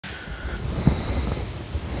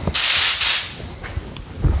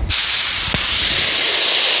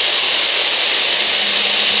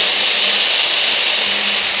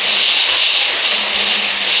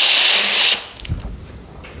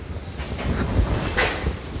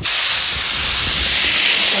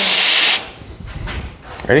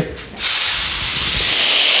Ready?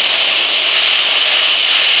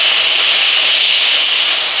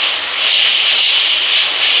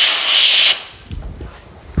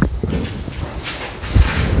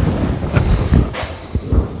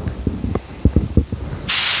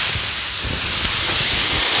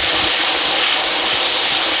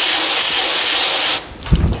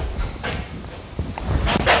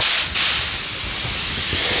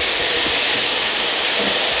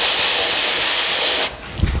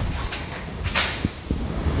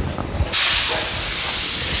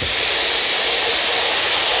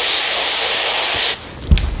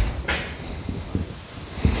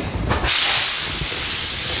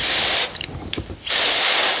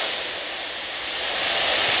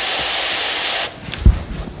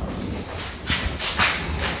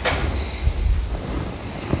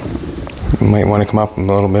 You might want to come up a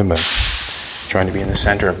little bit, but trying to be in the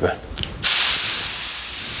center of the...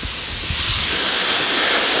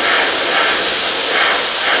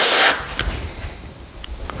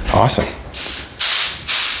 Awesome.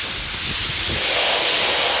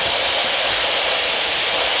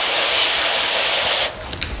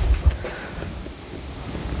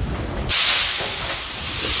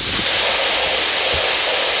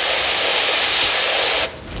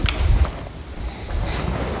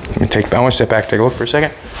 I want to step back, take a look for a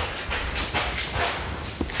second.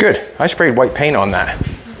 Good. I sprayed white paint on that.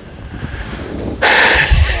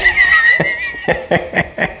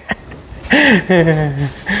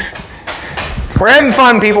 We're having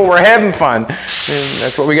fun, people. We're having fun.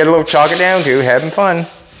 That's what we got to chalk it down to, having fun.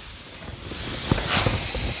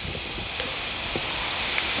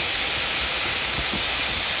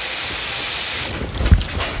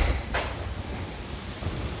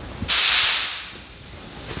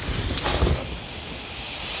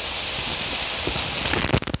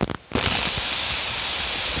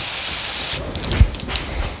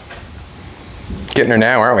 Getting her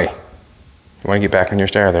now, aren't we? You want to get back on your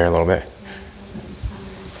star there a little bit.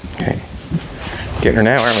 Okay. Getting her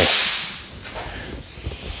now, aren't we?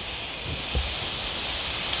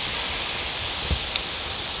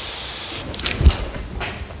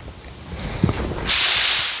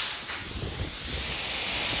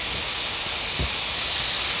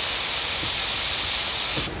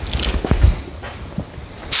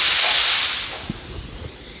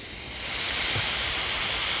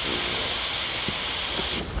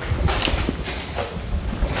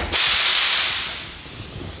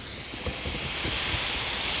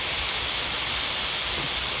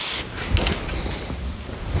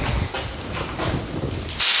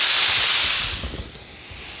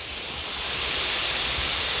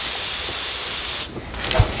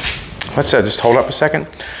 Let's just hold up a second.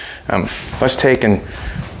 Let's take and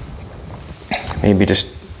maybe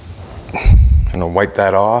just, I don't know, wipe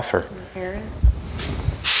that off, or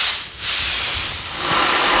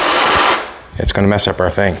it's going to mess up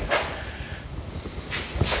our thing.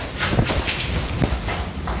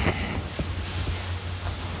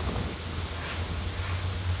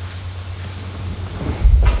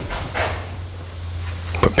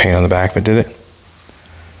 Put paint on the back of it, did it?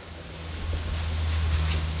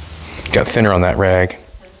 Got thinner on that rag.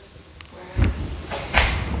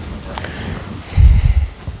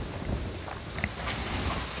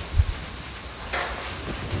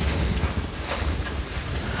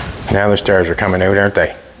 Now the stars are coming out, aren't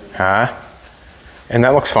they? Huh? And that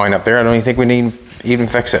looks fine up there. I don't even think we need to even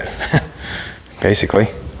fix it. Basically.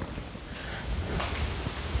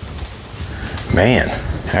 Man,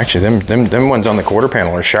 actually them ones on the quarter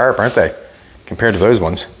panel are sharp, aren't they? Compared to those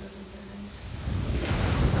ones.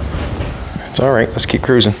 It's all right, let's keep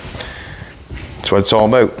cruising. That's what it's all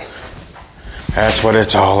about. That's what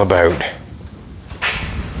it's all about.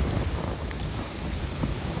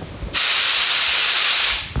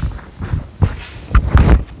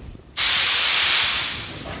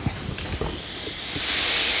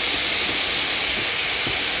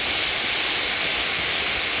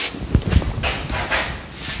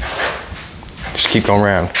 Just keep going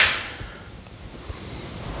around.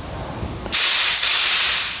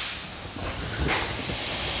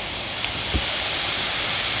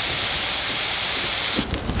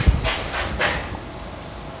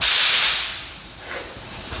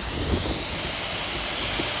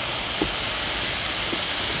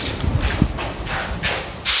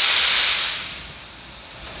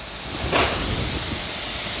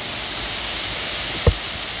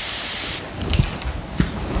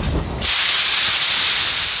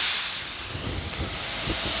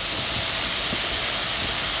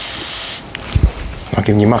 Not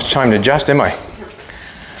giving you much time to adjust, am I?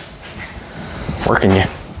 Working you.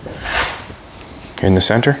 You're in the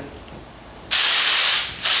center.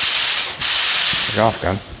 Take it off,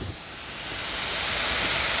 gun.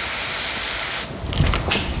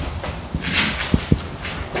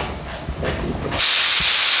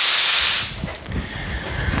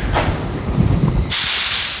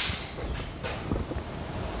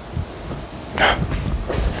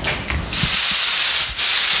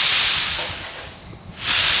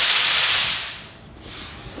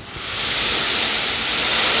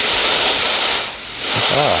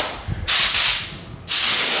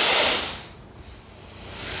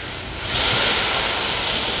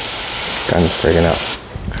 Gun's breaking out.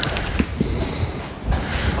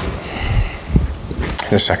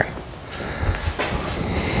 In a second.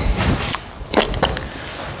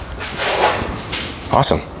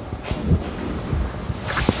 Awesome.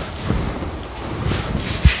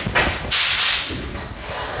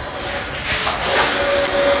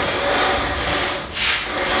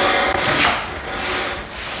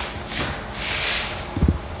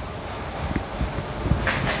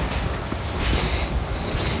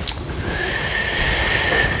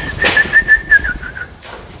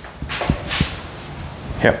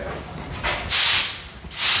 Yep.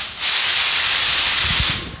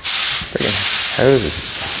 Freaking hose is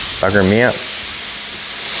buggering me up.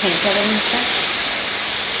 Tank cover and stuff?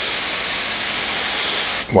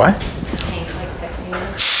 What? Is it tank like picking up?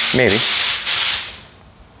 Maybe.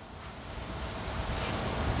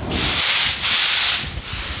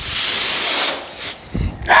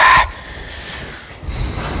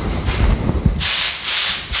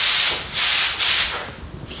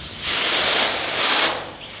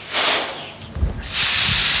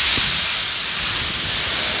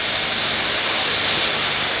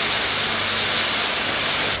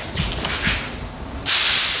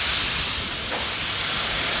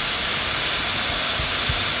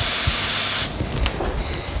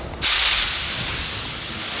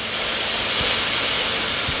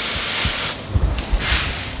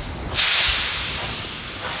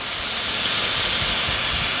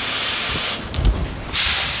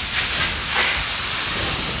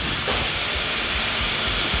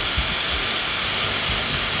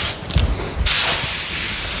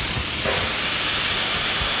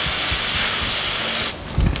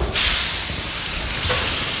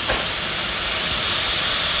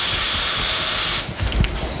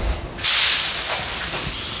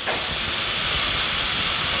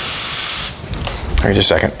 All right,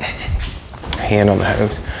 just a second. Hand on the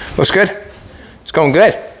hose. Looks good. It's going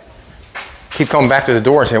good. Keep coming back to the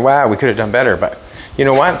door and saying, wow, we could have done better. But you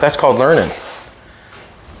know what? That's called learning.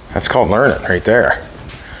 That's called learning right there.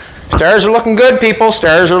 Stars are looking good, people.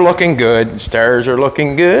 Stars are looking good. Stars are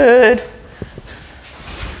looking good.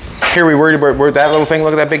 Here we worried about that little thing.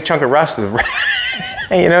 Look at that big chunk of rust. You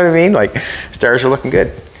know what I mean? Like, stars are looking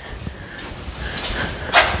good.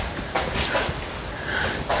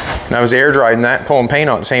 And I was air drying that, pulling paint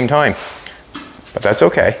on at the same time. But that's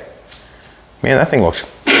okay. Man, that thing looks,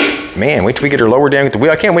 man, wait till we get her lower down with the wheel.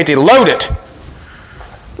 I can't wait to load it.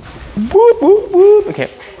 Whoop, whoop, whoop. I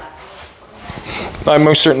can't. I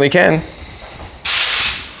most certainly can.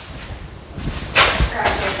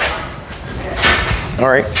 All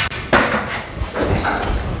right.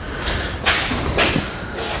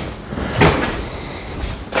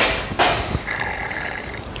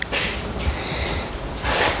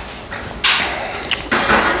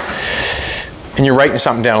 And you're writing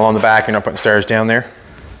something down along the back, you're not putting stars down there.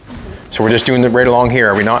 So we're just doing it right along here,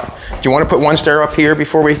 are we not? Do you want to put one star up here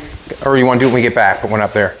before we, or do you want to do it when we get back, put one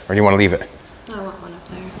up there? Or do you want to leave it? I want one up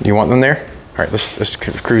there. Do you want them there? All right, let's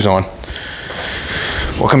cruise on.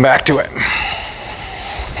 We'll come back to it.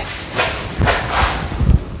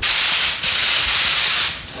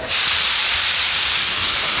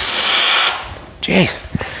 Jeez.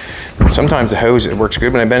 Sometimes the hose, it works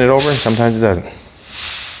good when I bend it over, and sometimes it doesn't.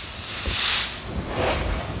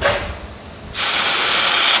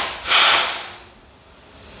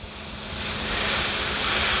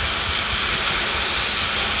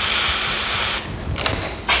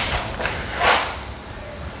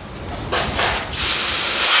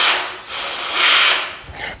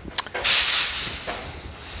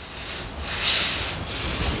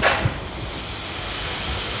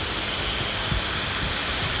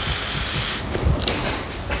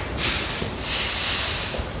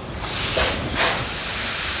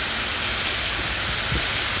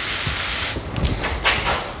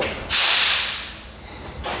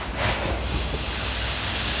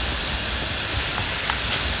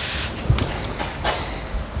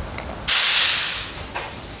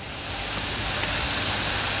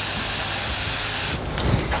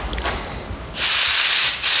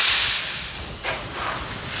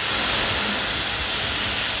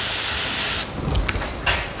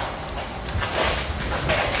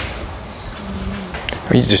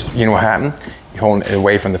 You just, you know what happened? You're holding it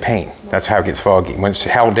away from the paint. That's how it gets foggy. When it's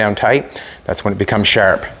held down tight, that's when it becomes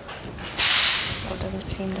sharp. It doesn't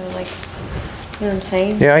seem to like, you know what I'm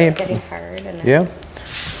saying? Yeah, It's getting hard and yeah.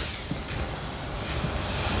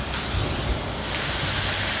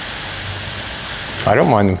 I don't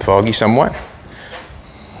mind them foggy somewhat.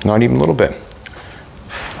 Not even a little bit.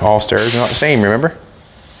 All stars are not the same, remember?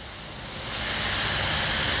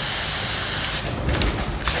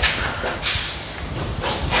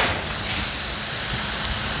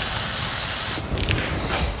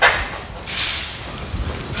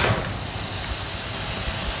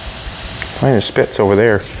 Mine is spits over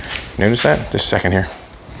there. Notice that? Just a second here.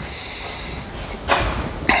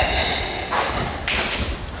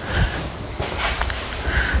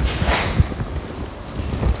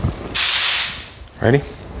 Ready?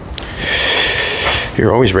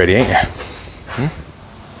 You're always ready, ain't you? Hmm?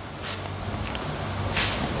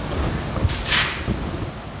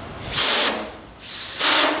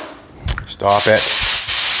 Stop it.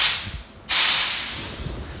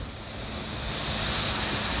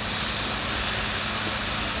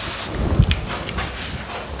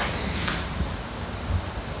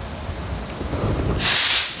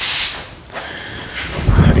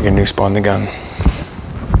 Get a new spot on the gun. In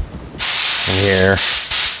here.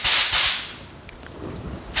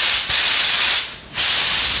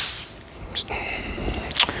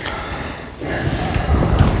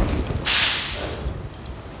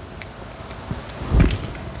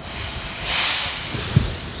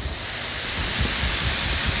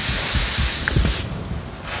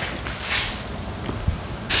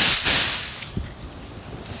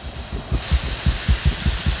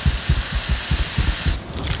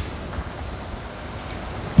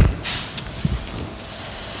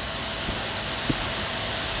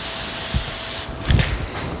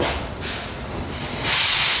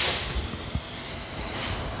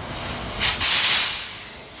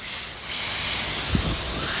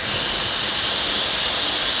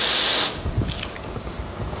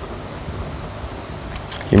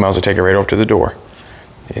 You might as well take it right over to the door,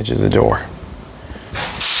 the edge of the door.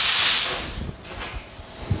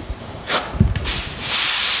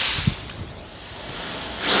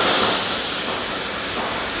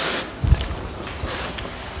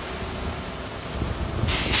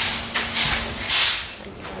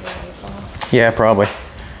 Yeah, probably.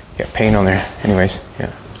 Got paint on there anyways,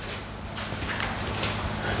 yeah.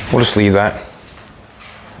 We'll just leave that.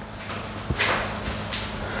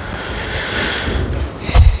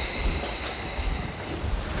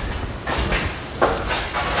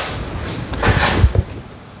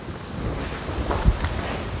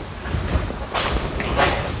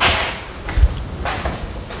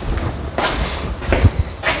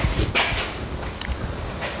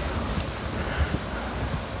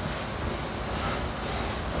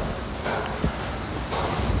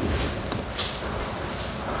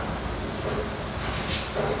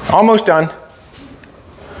 Almost done.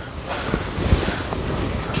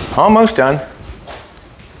 Almost done.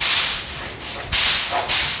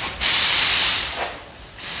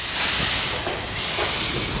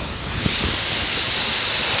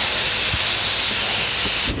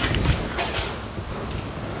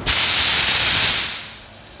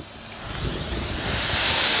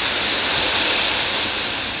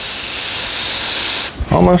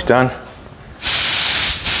 Almost done.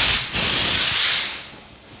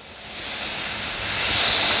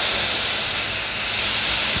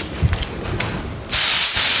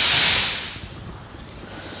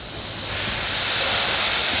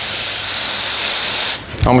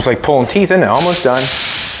 Almost like pulling teeth, isn't it? Almost done.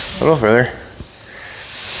 A little further.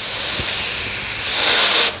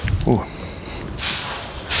 Ooh.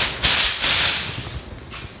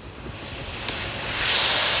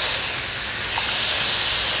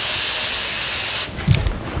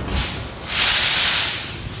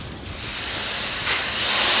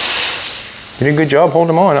 You did a good job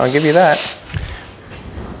holding them on, I'll give you that.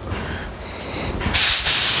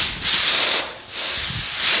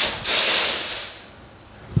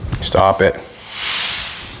 Stop it.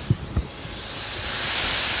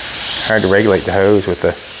 Hard to regulate the hose with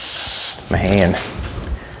my hand.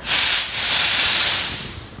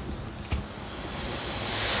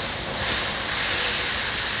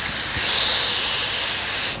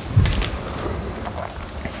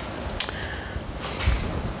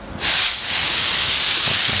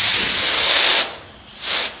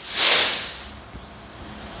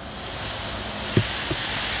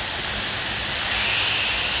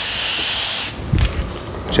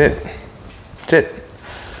 That's it. That's it.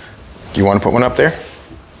 Do you want to put one up there?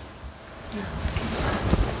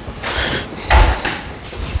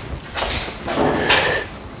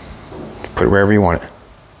 Put it wherever you want it.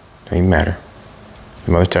 Doesn't even matter.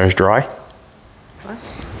 The mother tire's dry. What?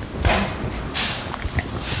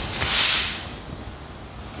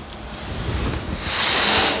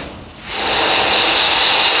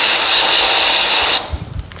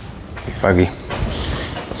 Foggy.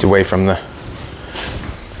 It's away from the...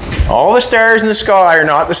 All the stars in the sky are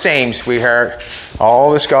not the same, sweetheart.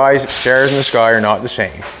 All the stars in the sky are not the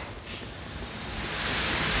same.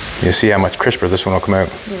 You'll see how much crisper this one will come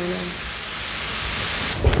out.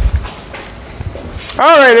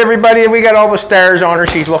 All right, everybody, we got all the stars on her.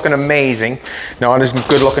 She's looking amazing. Not as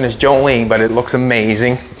good looking as Jolene, but it looks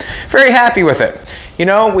amazing. Very happy with it. You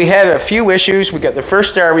know, we had a few issues. We got the first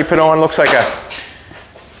star we put on, looks like a...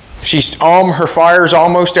 her fire's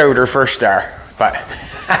almost out, her first star, but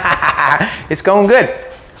it's going good.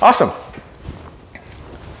 Awesome.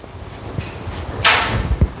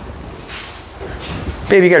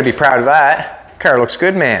 Baby, you gotta be proud of that. Car looks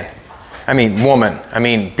good, man. I mean, woman. I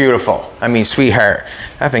mean, beautiful. I mean, sweetheart.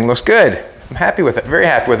 That thing looks good. I'm happy with it, very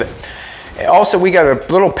happy with it. Also, we got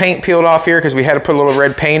a little paint peeled off here because we had to put a little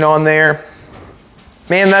red paint on there.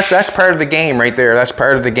 Man, that's part of the game right there. That's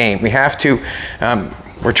part of the game. We have to,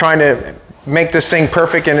 we're trying to make this thing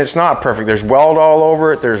perfect, and it's not perfect. There's weld all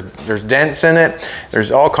over it. There's dents in it.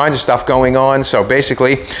 There's all kinds of stuff going on. So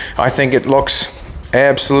basically, I think it looks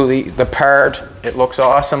absolutely the part. It looks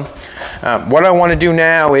awesome. What I want to do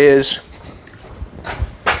now is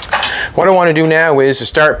to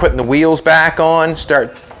start putting the wheels back on. Spray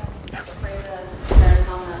the stars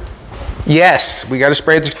on that. Yes, we got to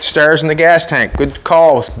spray the stars in the gas tank. Good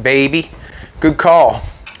call, baby. Good call.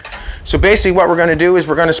 So basically what we're going to do is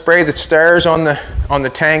we're going to spray the stars on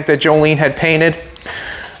the tank that Jolene had painted.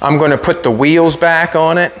 I'm going to put the wheels back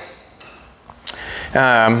on it.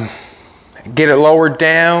 Get it lowered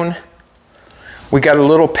down. We got a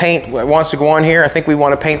little paint that wants to go on here. I think we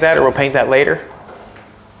want to paint that, or we'll paint that later.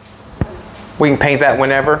 We can paint that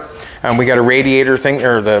whenever. We got a radiator thing,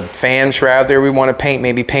 or the fan shroud there we want to paint.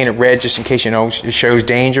 Maybe paint it red just in case, you know, it shows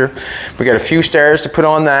danger. We got a few stars to put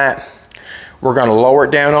on that. We're going to lower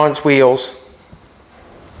it down on its wheels.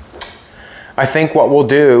 I think what we'll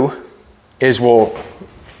do is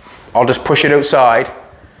I'll just push it outside,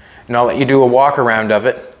 and I'll let you do a walk around of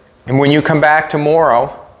it. And when you come back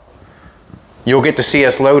tomorrow, you'll get to see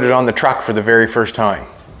us loaded on the truck for the very first time,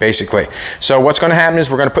 basically. So what's going to happen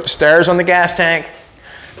is we're going to put the stars on the gas tank,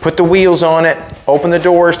 put the wheels on it, open the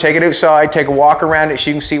doors, take it outside, take a walk around it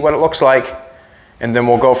so you can see what it looks like, and then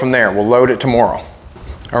we'll go from there. We'll load it tomorrow.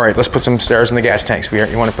 All right, let's put some stars in the gas tanks.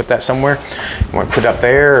 You want to put that somewhere? You want to put it up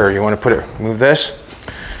there, or you want to move this?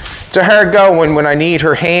 It's a hard go when I need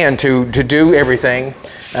her hand to do everything.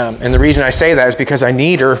 And the reason I say that is because I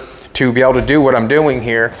need her to be able to do what I'm doing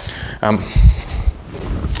here.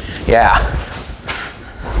 Yeah.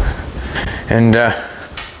 And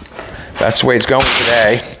that's the way it's going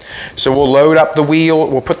today. So we'll load up the wheel,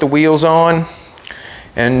 we'll put the wheels on,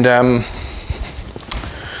 and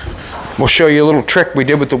we'll show you a little trick we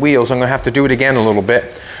did with the wheels. I'm going to have to do it again a little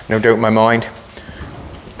bit, no doubt in my mind. Do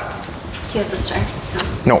you have the star?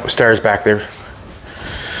 No, the star's back there.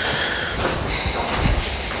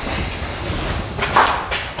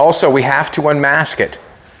 Also, we have to unmask it.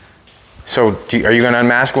 So, are you going to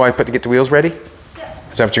unmask while I get the wheels ready? Yeah.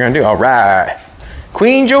 Is that what you're going to do? All right.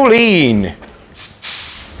 Queen Jolene.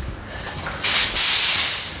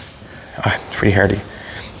 Oh, it's pretty hard to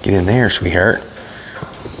get in there, sweetheart.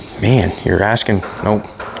 Man, you're asking. Nope,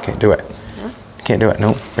 can't do it. Huh? Can't do it.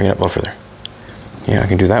 Nope, bring it up a little further. Yeah, I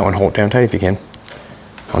can do that one. Hold it down tight if you can.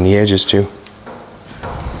 On the edges, too.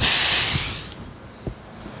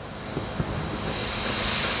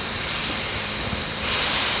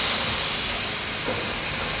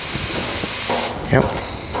 Yep.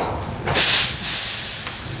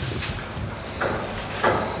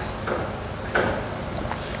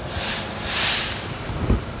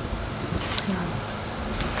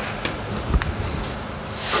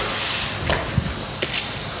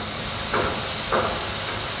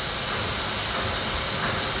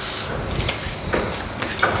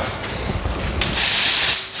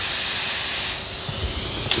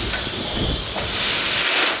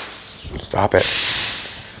 Stop it.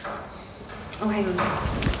 Oh, hang on.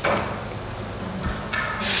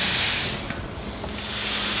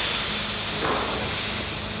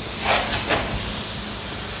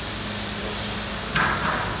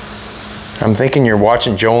 I'm thinking you're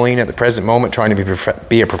watching Jolene at the present moment trying to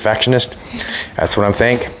be a perfectionist. That's what I'm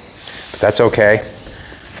thinking. But that's okay.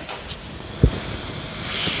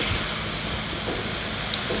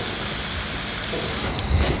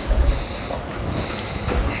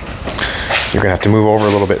 You're going to have to move over a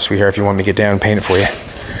little bit, sweetheart, if you want me to get down and paint it for you.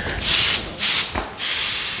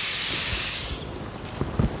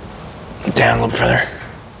 down a little further.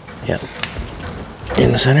 Yep.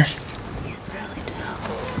 In the center.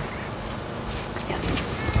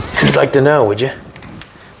 You'd like to know, would you?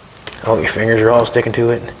 Oh, your fingers are all sticking to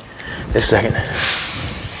it. This second.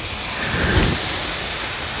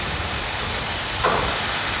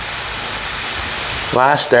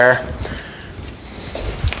 Last there.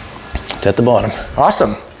 It's at the bottom.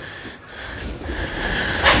 Awesome.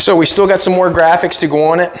 So we still got some more graphics to go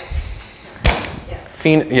on it.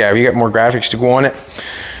 Yeah, we got more graphics to go on it.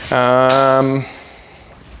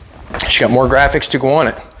 She got more graphics to go on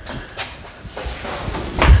it.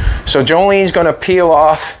 So Jolene's going to peel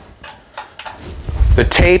off the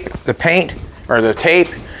tape, the paint, or the tape,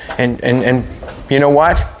 and you know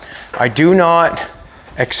what? I do not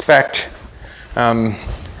expect,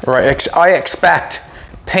 I expect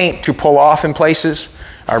paint to pull off in places.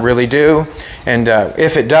 I really do. And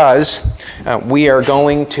if it does, we are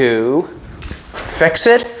going to fix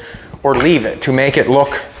it or leave it to make it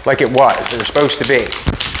look like it was. They're supposed to be.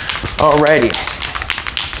 Alrighty.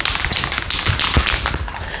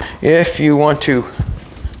 If you want to,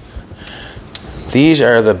 these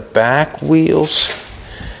are the back wheels.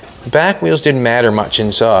 The back wheels didn't matter much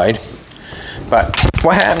inside, but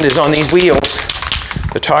what happened is on these wheels,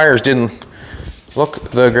 the tires didn't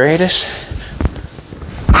look the greatest.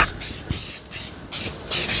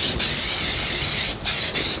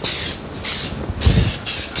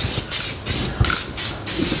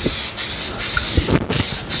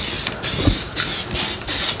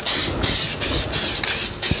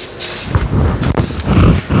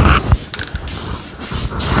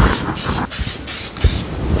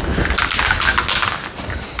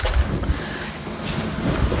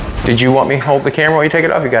 Did you want me to hold the camera while you take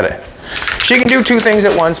it off? You got it. She can do 2 things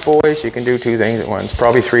at once, boys. She can do 2 things at once.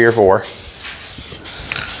 Probably 3 or 4.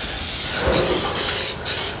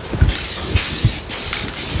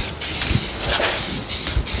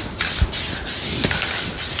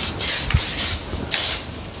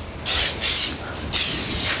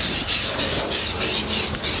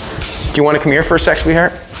 Do you want to come here for a sec,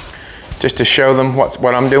 sweetheart? Just to show them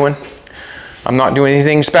what I'm doing. I'm not doing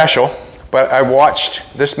anything special. But I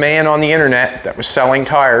watched this man on the internet that was selling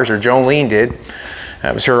tires, or Jolene did.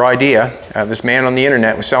 That was her idea. This man on the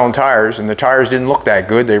internet was selling tires, and the tires didn't look that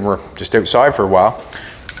good. They were just outside for a while.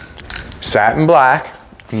 Satin black.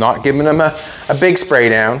 I'm not giving them a big spray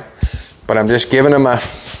down, but I'm just giving them a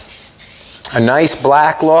nice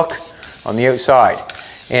black look on the outside.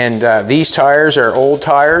 And these tires are old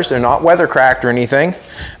tires. They're not weather cracked or anything,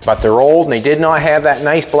 but they're old, and they did not have that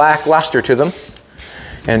nice black luster to them.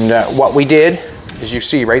 And what we did, as you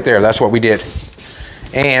see right there, that's what we did.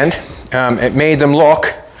 And it made them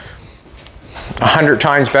look 100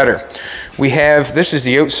 times better. We have, this is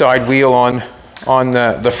the outside wheel on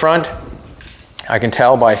the front. I can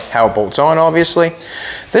tell by how it bolts on, obviously.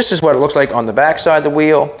 This is what it looks like on the back side of the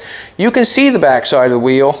wheel. You can see the back side of the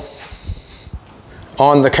wheel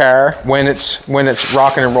on the car when it's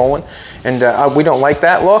rocking and rolling. And we don't like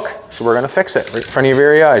that look, so we're going to fix it right in front of your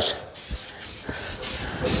very eyes.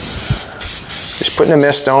 Just putting a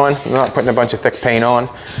mist on. I'm not putting a bunch of thick paint on.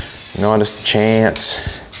 Not a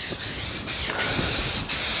chance.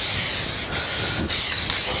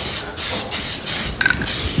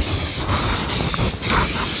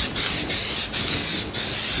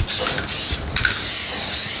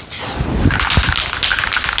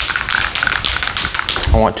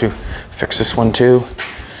 I want to fix this one too.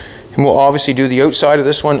 And we'll obviously do the outside of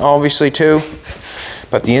this one obviously too.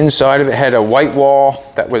 But the inside of it had a white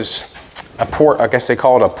wall that was I guess they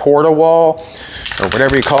call it a porta wall, or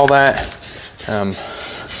whatever you call that.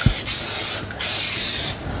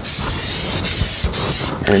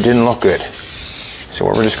 And it didn't look good. So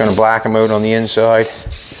we're just going to black them out on the inside.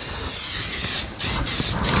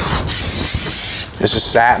 This is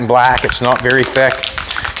satin black. It's not very thick.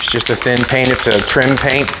 It's just a thin paint. It's a trim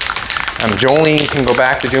paint. Jolene can go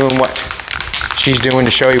back to doing what she's doing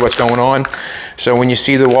to show you what's going on. So when you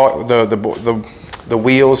see the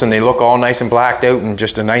wheels and they look all nice and blacked out and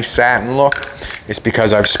just a nice satin look, it's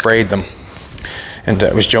because I've sprayed them. And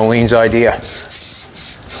it was Jolene's idea.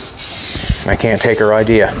 I can't take her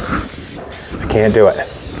idea. I can't do it.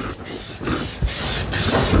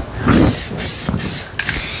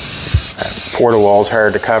 That porta wall's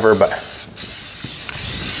hard to cover, but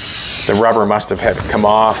the rubber must have had to come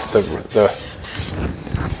off.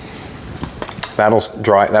 That'll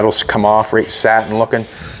dry. That'll come off, right, satin looking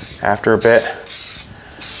after a bit.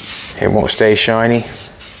 It won't stay shiny.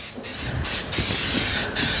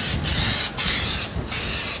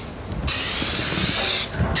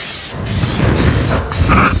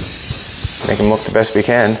 Make them look the best we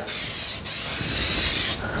can.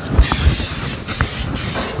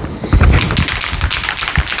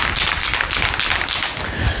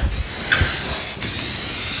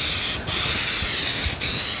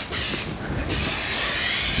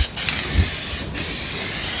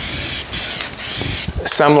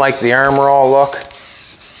 Some like the Armor All look.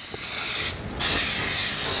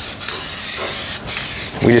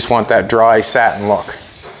 We just want that dry satin look.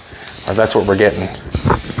 Or that's what we're getting. And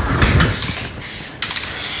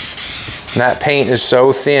that paint is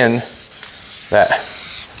so thin that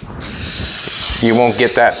you won't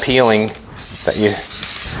get that peeling that you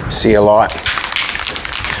see a lot.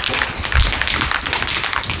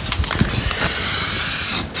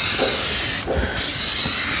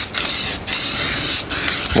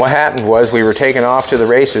 What happened was we were taken off to the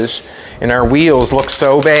races and our wheels looked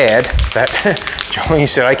so bad that Jolene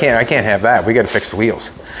said, I can't have that. We got to fix the wheels.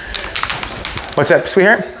 What's that,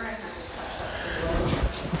 sweetheart?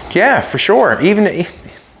 Yeah, for sure.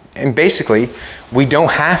 And basically, we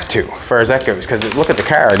don't have to, as far as that goes, because look at the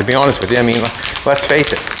car, to be honest with you. I mean, let's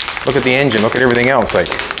face it. Look at the engine, look at everything else. Like,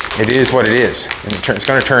 it is what it is. And it's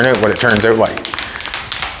going to turn out what it turns out like.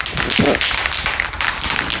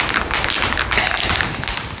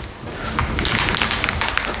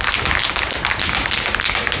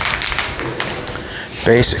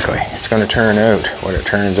 Basically, it's going to turn out what it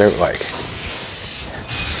turns out like.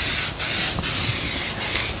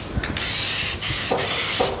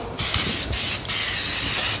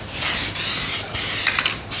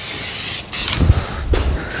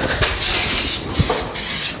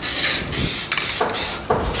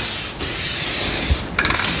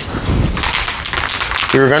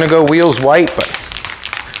 We were going to go wheels white, but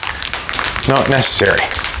not necessary.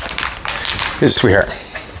 This is sweetheart.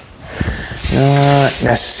 Not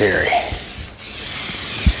necessary.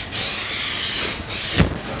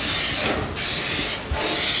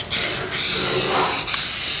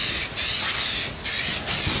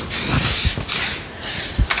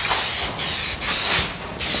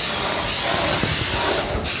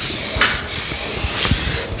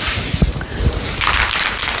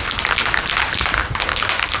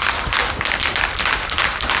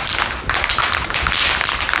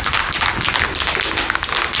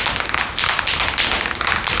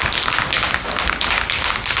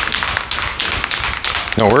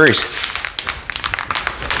 No worries.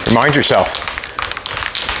 Remind yourself,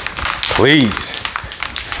 please.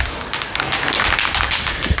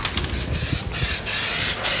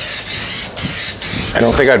 I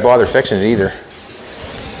don't think I'd bother fixing it either.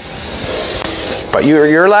 But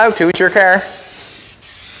you're allowed to, it's your car.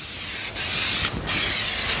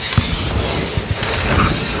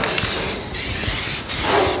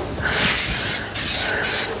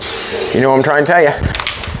 You know what I'm trying to tell you.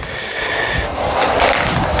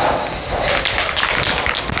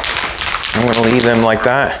 I'm going to leave them like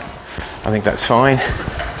that. I think that's fine.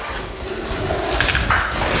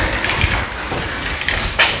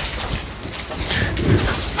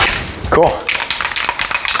 Cool.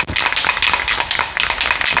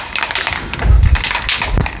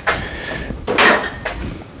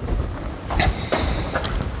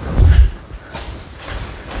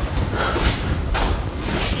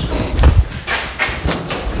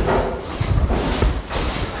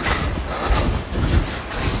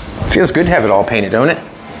 Feels good to have it all painted, don't it?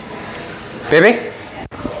 Baby?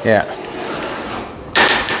 Yeah.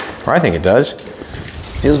 Or I think it does.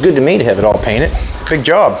 Feels good to me to have it all painted. Big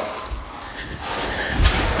job.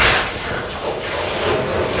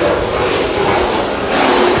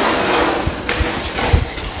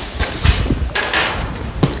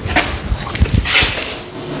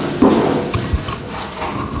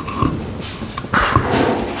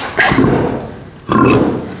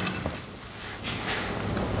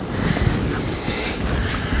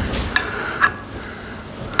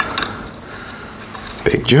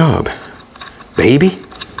 Big job, baby.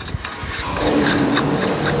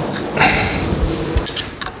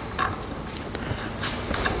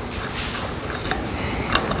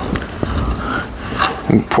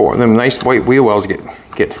 And pour them nice white wheel wells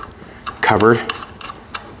get covered,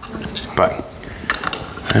 but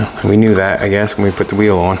well, we knew that, I guess, when we put the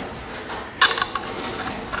wheel on.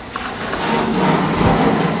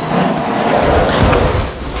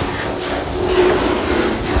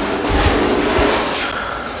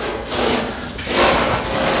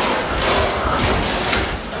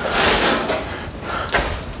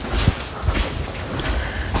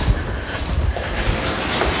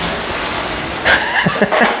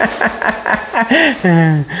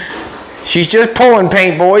 She's just pulling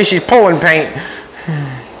paint, boys. She's pulling paint.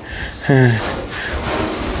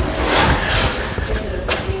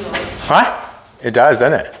 Huh? It does,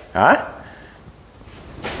 doesn't it? Huh?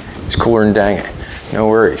 It's cooler than dang it. No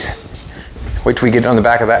worries. Wait till we get on the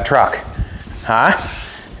back of that truck. Huh?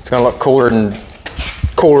 It's gonna look cooler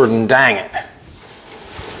than dang it.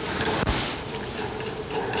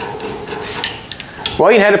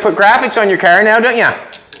 Well, you had to put graphics on your car now, don't you?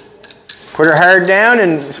 Put her hair down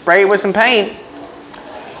and spray it with some paint.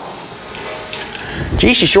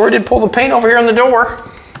 Gee, she sure did pull the paint over here on the door.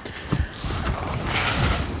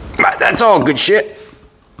 But that's all good shit.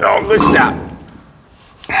 All good stuff.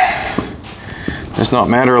 Does not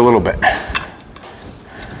matter a little bit.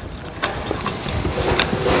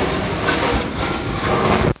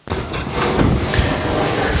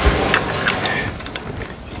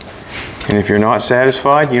 And if you're not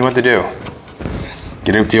satisfied, you know what to do.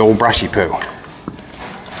 Get out the old brushy poo.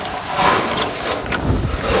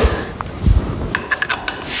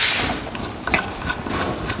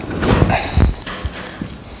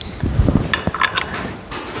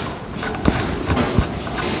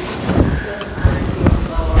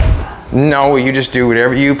 No, you just do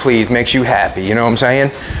whatever you please, makes you happy. You know what I'm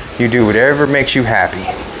saying? You do whatever makes you happy,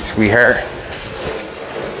 sweetheart.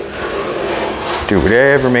 Do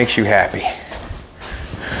whatever makes you happy.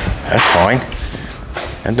 That's fine.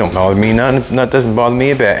 That don't bother me none. That doesn't bother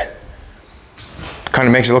me a bit. Kind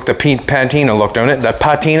of makes it look the patina look, don't it? The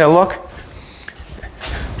patina look.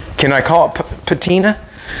 Can I call it patina?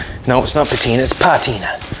 No, it's not patina, it's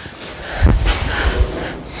patina.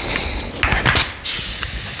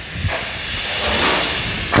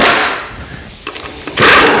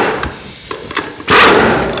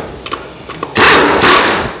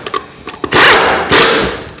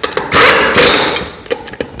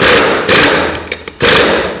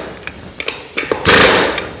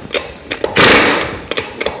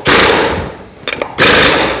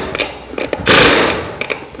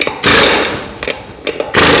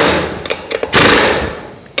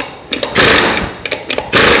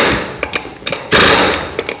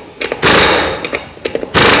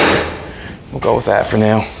 Go with that for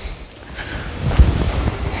now.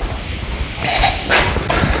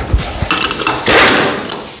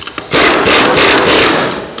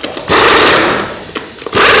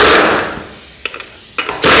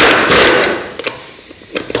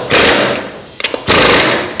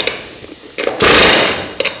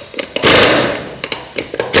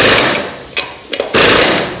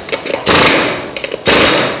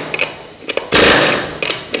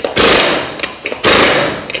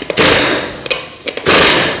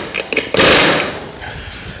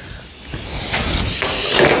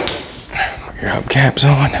 Your hubcaps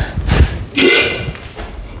on.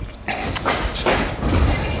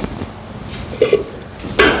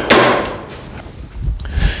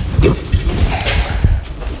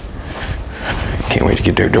 Can't wait to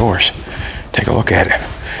get their doors. Take a look at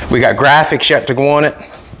it. We got graphics yet to go on it.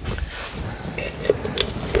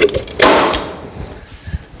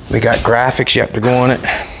 We got graphics yet to go on it.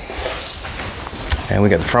 And we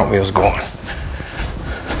got the front wheels going.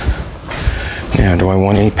 Now, do I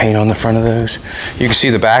want any paint on the front of those? You can see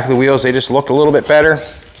the back of the wheels, they just looked a little bit better.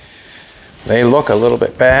 They look a little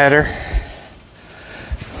bit better.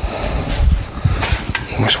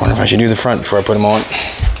 I just wonder if I should do the front before I put them on.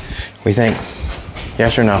 What do you think?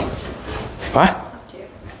 Yes or no? What?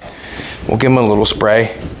 We'll give them a little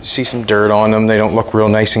spray. See some dirt on them. They don't look real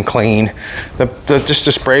nice and clean. Just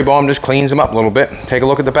the spray balm just cleans them up a little bit. Take a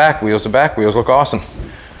look at the back wheels. The back wheels look awesome.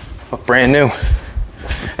 Look brand new.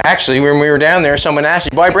 Actually, when we were down there, someone asked,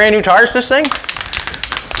 you buy brand new tires for this thing?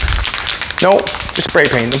 No, just spray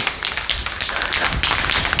paint them.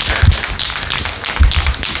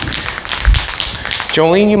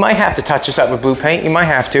 Jolene, you might have to touch this up with blue paint. You might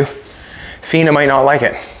have to. Fina might not like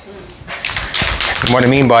it. What I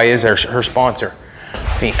mean by is her sponsor,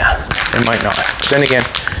 Fina. They might not. But then again,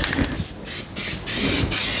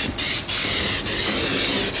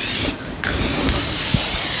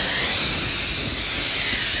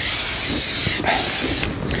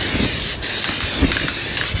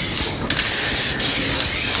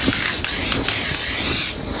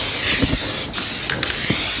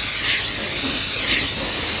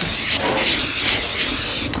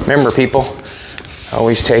 remember, people,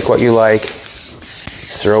 always take what you like,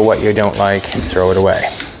 throw what you don't like, and throw it away.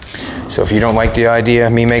 So if you don't like the idea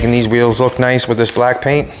of me making these wheels look nice with this black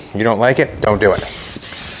paint, you don't like it, don't do it.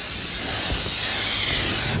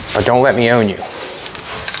 Or don't let me own you.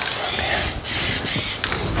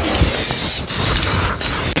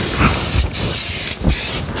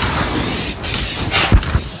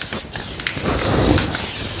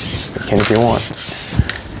 You can if you want.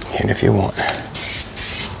 You can if you want.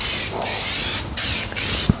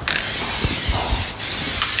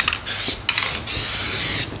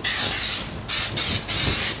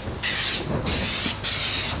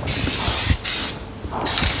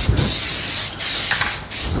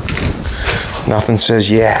 Nothing says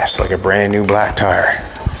yes like a brand new black tire.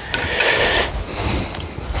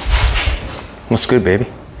 Looks good, baby.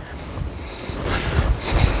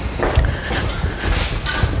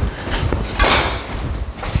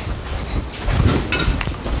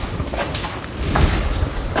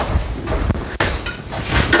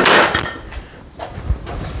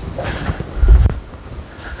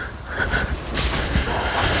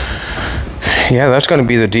 Yeah, that's going to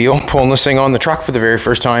be the deal. Pulling this thing on the truck for the very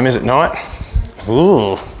first time, is it not?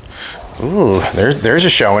 Ooh, ooh, there's a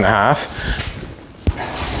show and a half.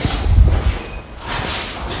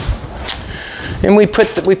 And we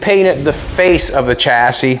painted the face of the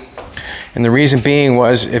chassis, and the reason being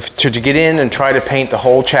was to get in and try to paint the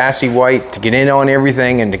whole chassis white, to get in on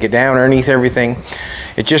everything and to get down underneath everything,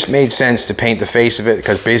 it just made sense to paint the face of it,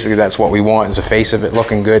 because basically that's what we want, is the face of it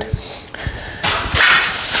looking good.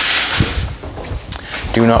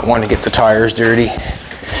 Do not want to get the tires dirty,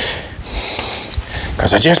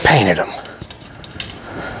 because I just painted them.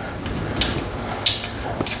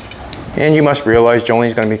 And you must realize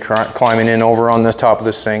Jolene's going to be climbing in over on the top of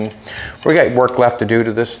this thing. We got work left to do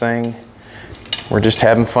to this thing. We're just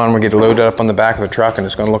having fun. We're getting loaded up on the back of the truck, and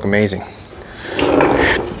it's going to look amazing.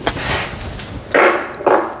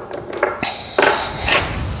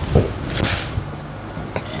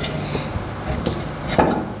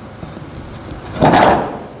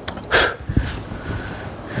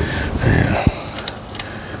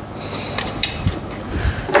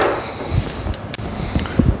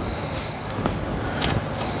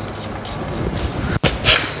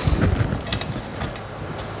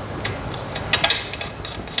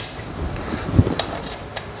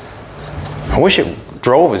 I wish it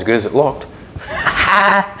drove as good as it looked.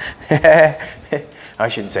 I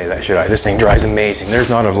shouldn't say that, should I? This thing drives amazing.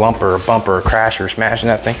 There's not a lump or a bump or a crash or smashing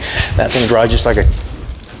that thing. That thing drives just like a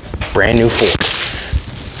brand new Ford.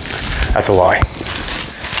 That's a lie.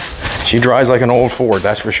 She drives like an old Ford,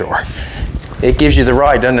 that's for sure. It gives you the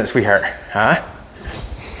ride, doesn't it, sweetheart? Huh?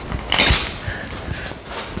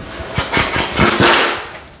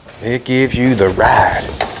 It gives you the ride.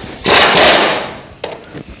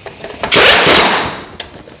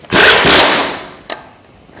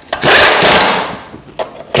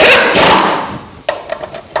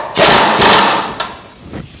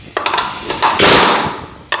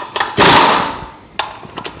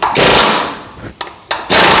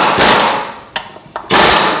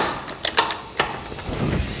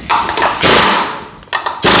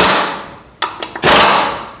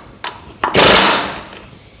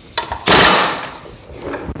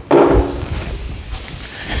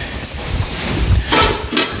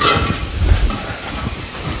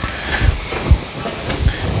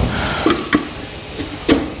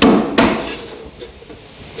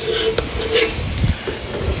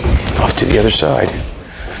 To the other side.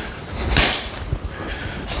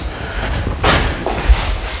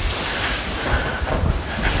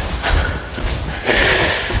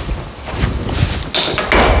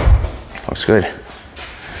 Looks good.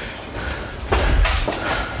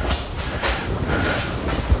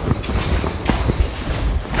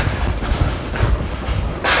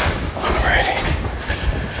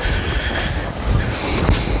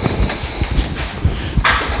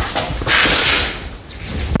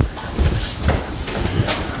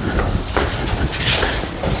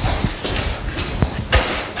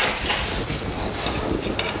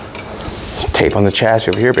 Tape on the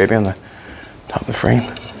chassis over here, baby, on the top of the frame. You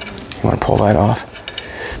want to pull that off?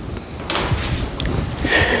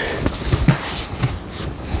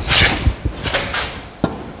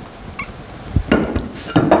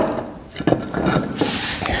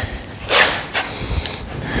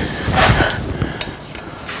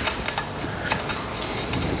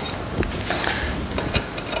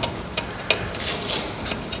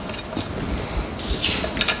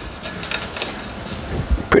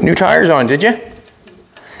 Put new tires on, did you?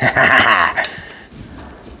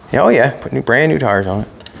 Oh yeah, put brand new tires on it.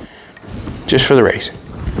 Just for the race.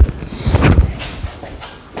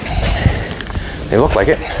 They look like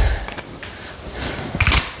it.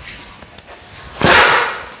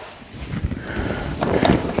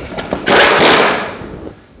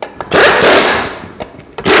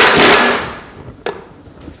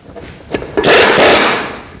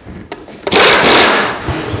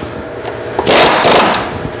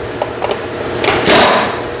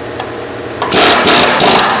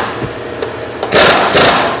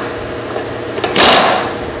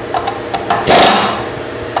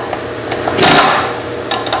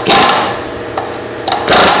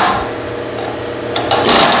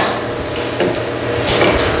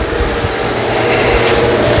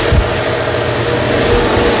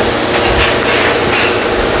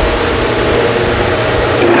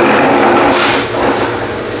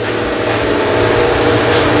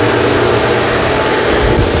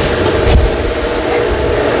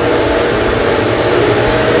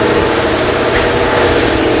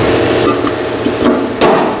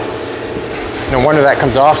 No wonder that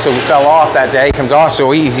comes off, so we fell off that day. It comes off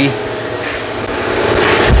so easy.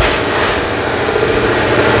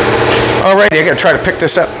 Alrighty, I gotta try to pick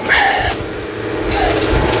this up.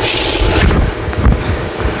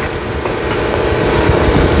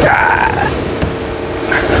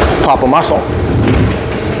 pop a muscle.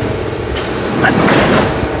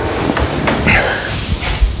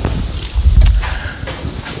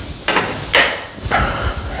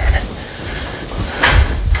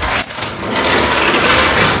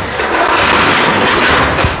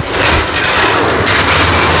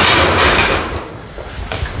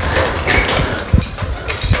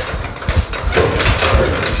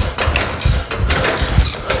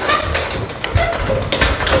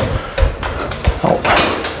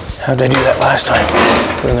 How did I do that last time?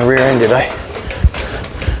 In the rear end, did I?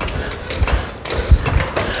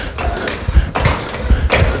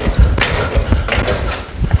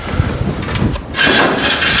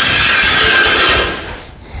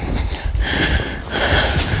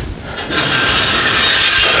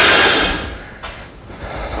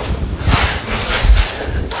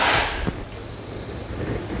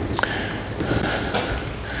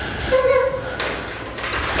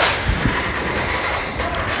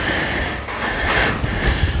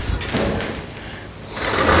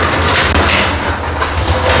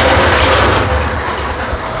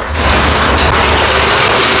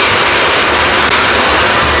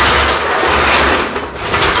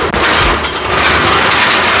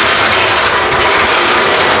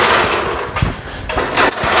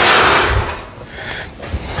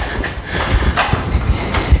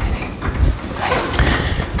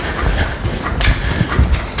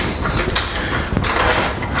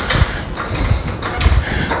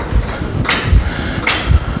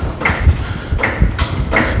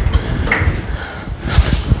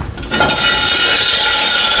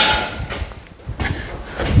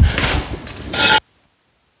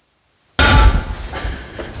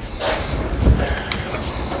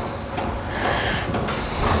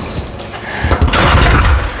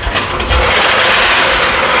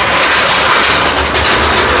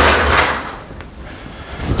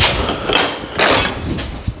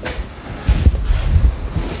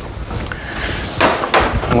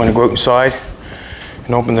 I'm going to go outside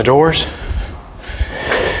and open the doors.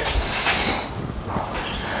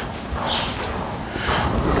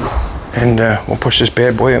 And we'll push this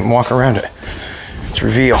bad boy out and walk around it. It's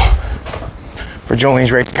reveal for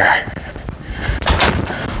Jolene's race car.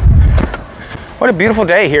 What a beautiful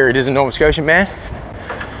day here it is in Nova Scotia, man.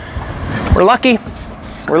 We're lucky.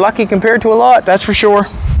 We're lucky compared to a lot, that's for sure.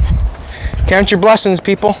 Count your blessings,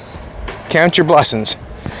 people. Count your blessings.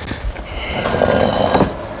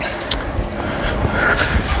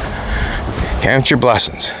 Count your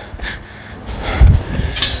blessings.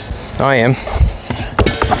 I am.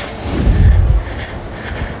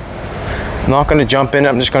 I'm not going to jump in.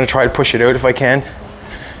 I'm just going to try to push it out if I can.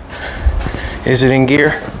 Is it in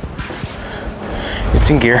gear? It's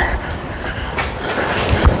in gear.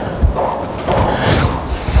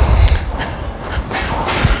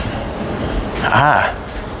 Ah.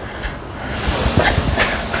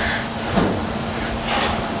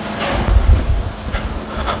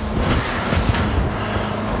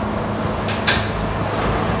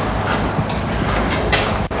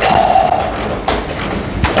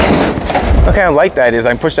 Look how light that is.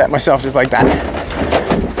 I push that myself just like that.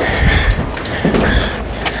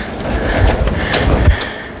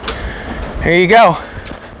 Here you go.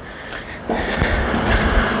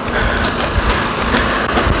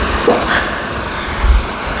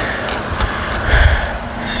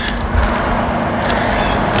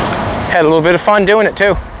 Had a little bit of fun doing it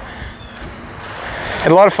too.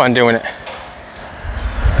 Had a lot of fun doing it.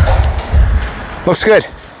 Looks good.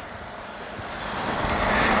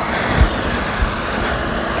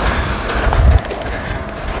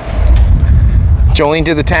 Jolene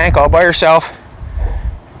did the tank all by herself.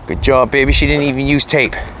 Good job, baby. She didn't even use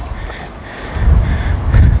tape.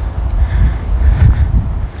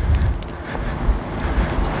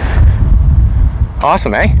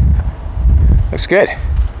 Awesome, eh? Looks good.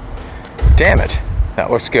 Damn it.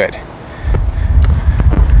 That looks good.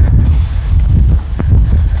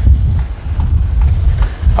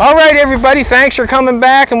 All right, everybody. Thanks for coming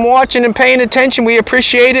back and watching and paying attention. We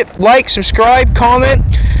appreciate it. Like, subscribe, comment.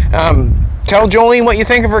 Tell Jolene what you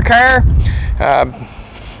think of her car.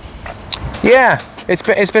 Yeah,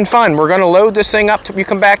 it's been fun. We're going to load this thing up. You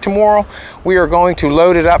come back tomorrow. We are going to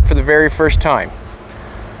load it up for the very first time.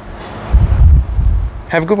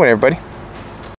 Have a good one, everybody.